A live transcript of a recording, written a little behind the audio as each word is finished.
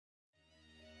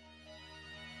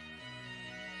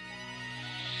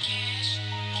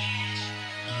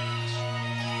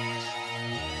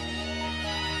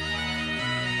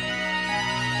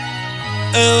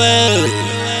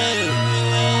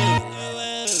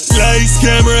Lights,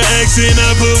 camera, action,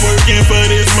 I put work in for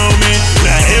this moment.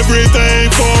 Now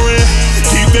everything foreign,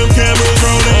 keep them cameras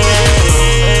rolling.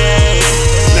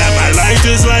 Now my life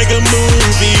just like a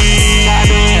movie.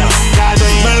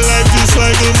 My life just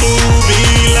like a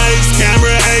movie. Lights,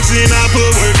 camera, action, I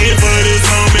put work in for this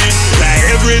moment. Now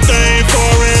everything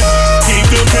foreign, keep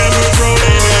them cameras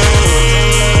rolling.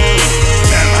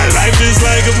 Now my life just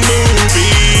like a movie.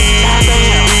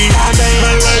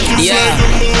 My life just like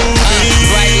a movie.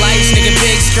 Bright lights, nigga,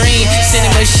 big screen.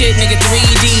 Cinema shit, nigga,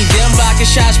 3D. Them vodka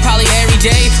shots probably every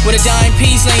day. With a dime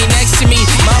piece laying next to me.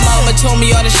 My mama told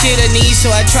me all the shit I need, so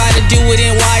I try to do it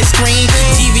in widescreen.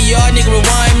 DVR, nigga,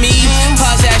 rewind me.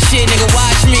 Pause that shit, nigga,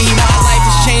 watch me. My life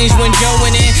has changed when Joe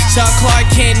went in. Saw Clark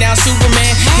Kent, now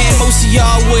Superman. And most of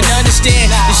y'all wouldn't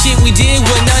understand the shit we did,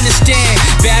 wouldn't understand.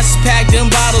 Bass packed, them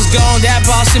bottles gone. That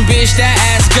Boston bitch, that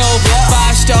ass go.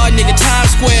 5-star, nigga,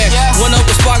 Times Square. One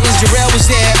over Sparklers, Jarrell was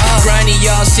there. Grinding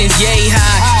y'all since yay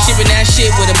high. Shipping that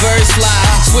shit with a bird's fly.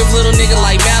 Swift little nigga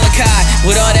like Malachi.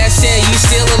 With all that said, you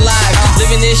still alive.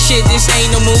 Living this shit, this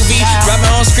ain't no movie. Write my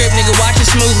own script, nigga, watch it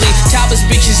smoothly. Topless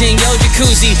bitches in your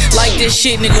jacuzzi. Like this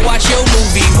shit, nigga, watch your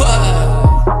movie.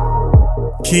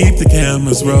 Keep the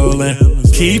cameras rolling,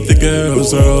 keep the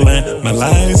girls rolling. My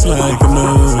life's like a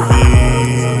movie.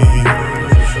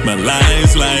 My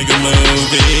life's like a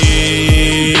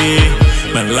movie.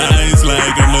 My life's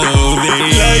like a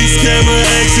movie. Lights, camera,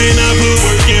 action, I put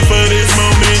work in for this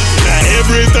moment. Now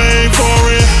everything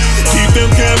foreign, keep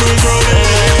them cameras rolling.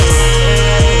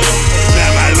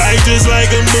 Now my life just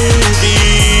like a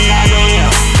movie.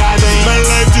 My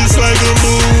life just like a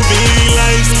movie.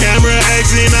 Lights, camera,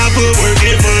 action, I put work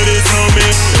in for this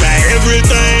moment. Now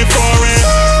everything foreign,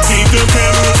 keep them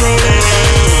cameras rolling.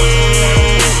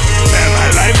 Now my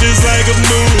life just like a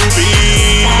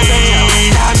movie.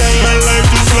 My life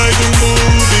just like a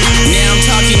movie. Now I'm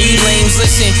talking, you lames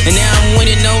listen. And now I'm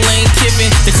winning, no Lane Kiffin.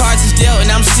 The cards is dealt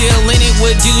and I'm still in it.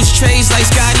 With dudes trades like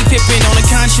Scottie Pippen. On the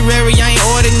contrary, I ain't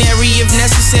ordinary. If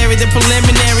necessary, the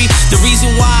preliminary. The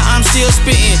reason why I'm still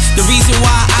spitting, the reason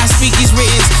why I speak these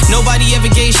writtens. Nobody ever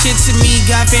gave shit to me.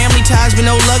 Got family ties but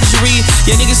no luxury.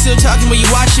 Your niggas still talking but you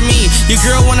watching me. Your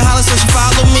girl wanna holler so she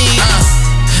follow me.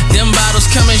 Them bottles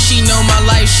coming, she know my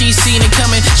life, she seen it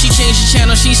coming. She changed the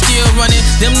channel, she still running.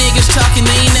 Them niggas talking,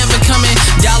 they ain't never coming.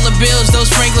 Dollar bills,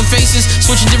 those Franklin faces.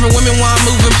 Switching different women while I'm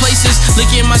moving places.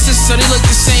 Looking at my sisters so they look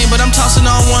the same, but I'm tossing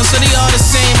on one so they all the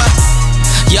same.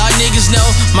 Y'all niggas know,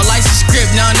 my life's a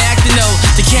script, non-acting no.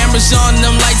 The camera's on,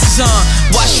 them lights is on.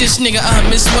 Watch this nigga,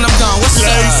 miss when I'm gone. What's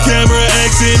up? Lights, camera,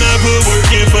 action, I put work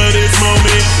in for this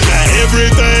moment. Now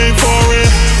everything foreign,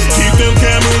 keep them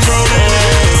cameras rolling.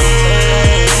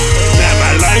 Now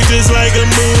my life just like a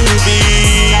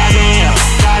movie.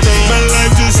 My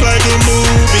life just like a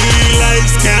movie.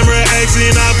 Lights, camera,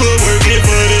 action, I put work in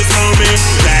for this moment.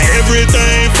 Now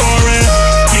everything foreign,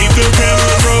 keep them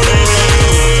cameras rolling.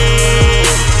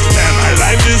 Now my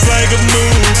life just like a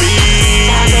movie.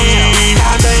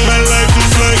 My life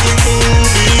just like a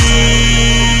movie.